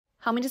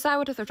Help me decide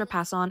what to thrift or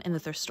pass on in the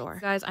thrift store.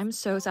 Guys, I'm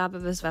so sad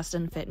that this vest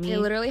didn't fit me. It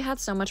literally had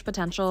so much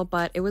potential,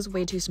 but it was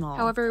way too small.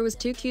 However, it was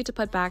too cute to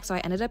put back, so I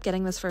ended up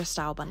getting this for a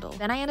style bundle.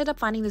 Then I ended up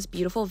finding this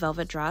beautiful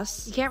velvet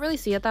dress. You can't really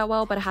see it that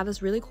well, but it had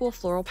this really cool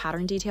floral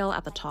pattern detail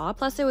at the top.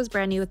 Plus, it was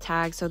brand new with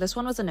tags, so this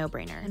one was a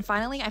no-brainer. And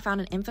finally, I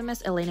found an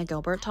infamous Elena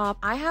Gilbert top.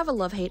 I have a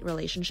love-hate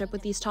relationship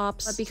with these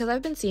tops, but because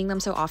I've been seeing them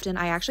so often,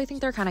 I actually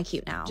think they're kind of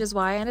cute now, which is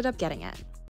why I ended up getting it.